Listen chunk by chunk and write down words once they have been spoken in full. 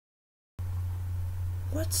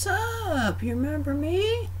What's up? You remember me?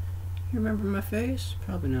 You remember my face?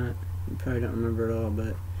 Probably not. You probably don't remember it all,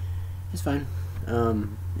 but it's fine.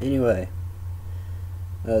 Anyway,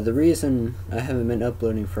 the reason I haven't been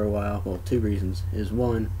uploading for a while, well, two reasons, is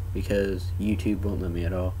one, because YouTube won't let me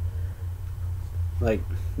at all. Like,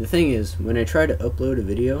 the thing is, when I try to upload a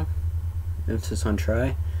video, emphasis on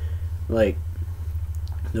try, like,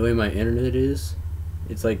 the way my internet is,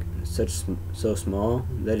 it's like so small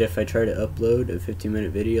that if I try to upload a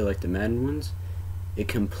 15-minute video like the Madden ones, it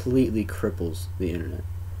completely cripples the internet.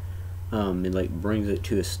 It like brings it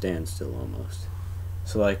to a standstill almost.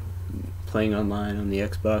 So like playing online on the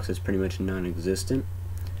Xbox is pretty much non-existent,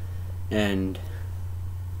 and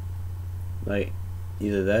like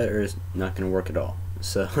either that or it's not going to work at all.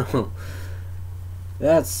 So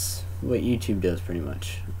that's what YouTube does pretty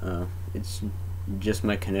much. It's just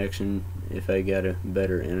my connection. If I got a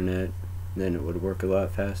better internet, then it would work a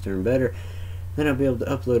lot faster and better. Then I'll be able to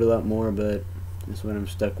upload a lot more, but that's what I'm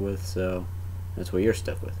stuck with, so that's what you're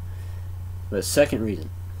stuck with. But second reason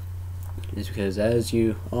is because, as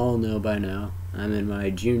you all know by now, I'm in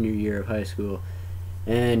my junior year of high school,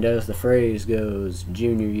 and as the phrase goes,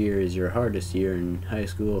 junior year is your hardest year in high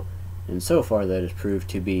school, and so far that has proved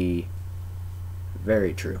to be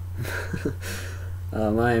very true.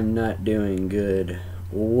 I am not doing good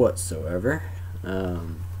whatsoever. The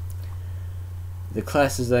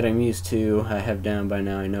classes that I'm used to, I have down by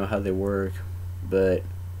now. I know how they work, but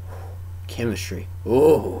chemistry.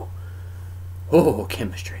 Oh,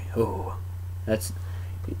 chemistry. Oh, that's.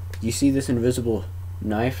 You see this invisible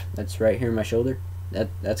knife that's right here in my shoulder?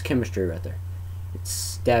 That's chemistry right there. It's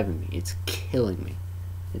stabbing me. It's killing me.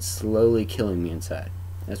 It's slowly killing me inside.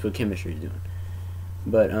 That's what chemistry is doing.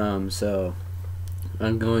 But so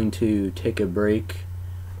I'm going to take a break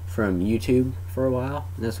from YouTube for a while,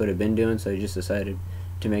 and that's what I've been doing, so I just decided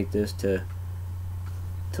to make this to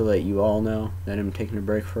let you all know that I'm taking a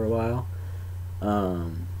break for a while.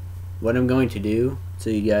 What I'm going to do, so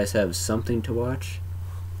you guys have something to watch,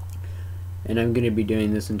 and I'm going to be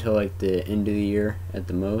doing this until like the end of the year at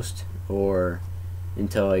the most, or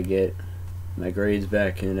until I get my grades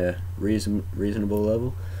back in a reasonable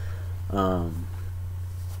level.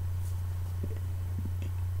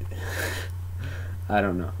 I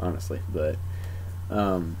don't know, honestly, but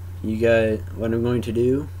you guys, what I'm going to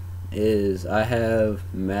do is I have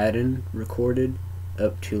Madden recorded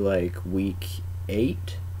up to like week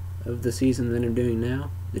 8 of the season that I'm doing now,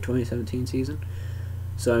 the 2017 season.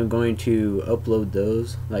 So I'm going to upload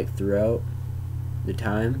those like throughout the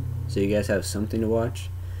time, so you guys have something to watch.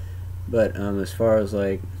 But as far as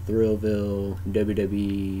like Thrillville,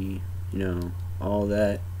 WWE, you know, all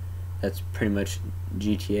that, that's pretty much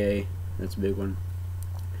GTA. That's a big one.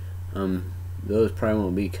 Those probably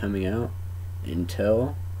won't be coming out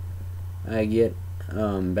until I get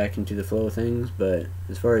back into the flow of things. But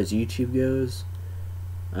as far as YouTube goes,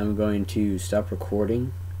 I'm going to stop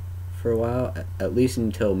recording for a while, at least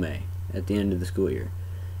until May, at the end of the school year,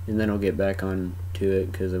 and then I'll get back on to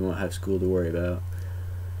it because I won't have school to worry about.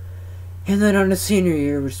 And then on the senior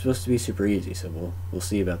year, which is supposed to be super easy, so we'll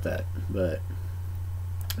see about that. But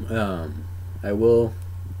I will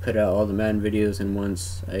put out all the Madden videos, and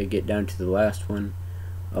once I get down to the last one,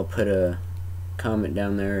 I'll put a comment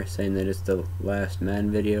down there saying that it's the last Madden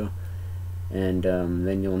video, and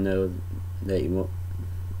then you'll know that you won't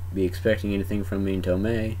be expecting anything from me until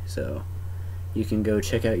May, so you can go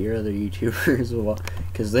check out your other YouTubers,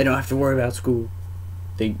 because they don't have to worry about school.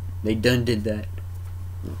 They done did that.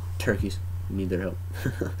 Turkeys need their help.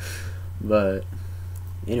 But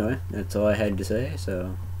anyway, that's all I had to say,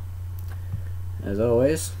 so as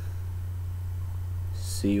always,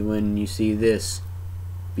 see you when you see this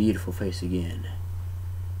beautiful face again.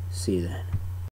 See you then.